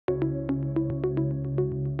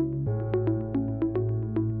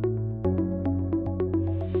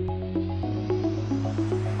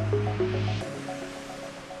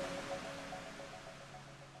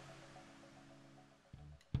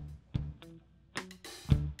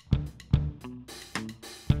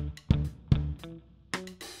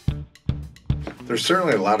There's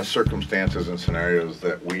certainly a lot of circumstances and scenarios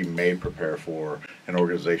that we may prepare for and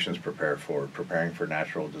organizations prepare for, preparing for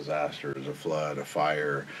natural disasters, a flood, a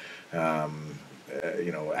fire, um,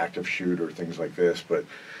 active shooter, things like this. But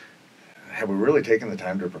have we really taken the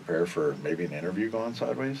time to prepare for maybe an interview going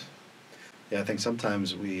sideways? Yeah, I think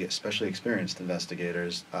sometimes we, especially experienced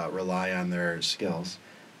investigators, rely on their skills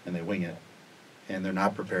and they wing it, and they're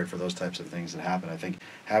not prepared for those types of things that happen. I think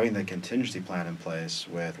having the contingency plan in place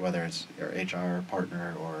with whether it's your HR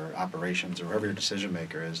partner or operations or whoever your decision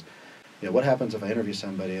maker is, what happens if I interview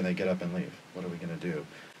somebody and they get up and leave? What are we going to do?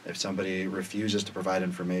 If somebody refuses to provide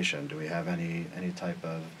information, do we have any type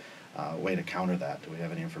of way to counter that? Do we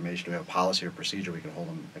have any information? Do we have a policy or procedure we can hold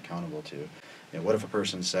them accountable to? What if a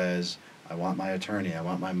person says, I want my attorney, I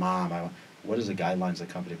want my mom, what is the guidelines the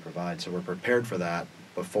company provides? So we're prepared for that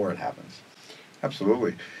before it happens.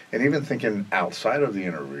 Absolutely. And even thinking outside of the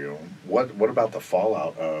interview, what about the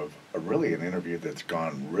fallout of really an interview that's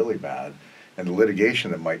gone really bad and the litigation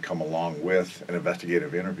that might come along with an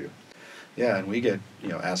investigative interview? Yeah, and we get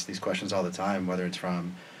asked these questions all the time, whether it's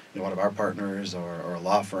from one of our partners or a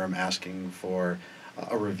law firm asking for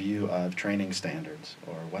a review of training standards,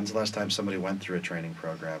 or when's the last time somebody went through a training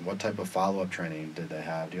program? What type of follow-up training did they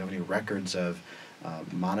have? Do you have any records of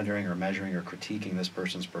monitoring or measuring or critiquing this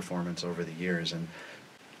person's performance over the years? And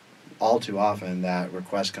all too often that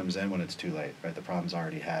request comes in when it's too late, right? The problem's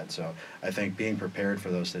already had. So I think being prepared for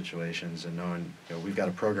those situations and knowing we've got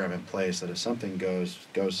a program in place that if something goes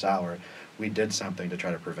sour, we did something to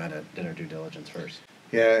try to prevent it, did our due diligence first.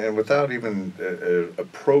 Yeah, and without even a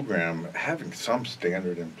program, having some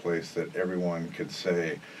standard in place that everyone could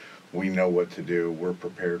say, we know what to do, we're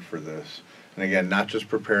prepared for this. And again, not just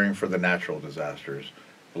preparing for the natural disasters,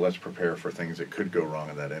 but let's prepare for things that could go wrong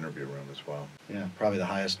in that interview room as well. Yeah, probably the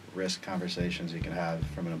highest risk conversations you can have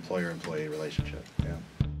from an employer-employee relationship. Yeah.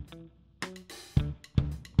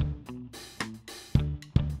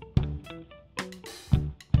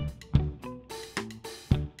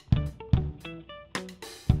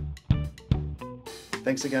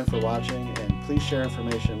 Thanks again for watching, and please share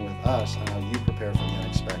information with us on how you prepare for the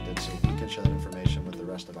unexpected so we can share that information with the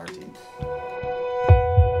rest of our team.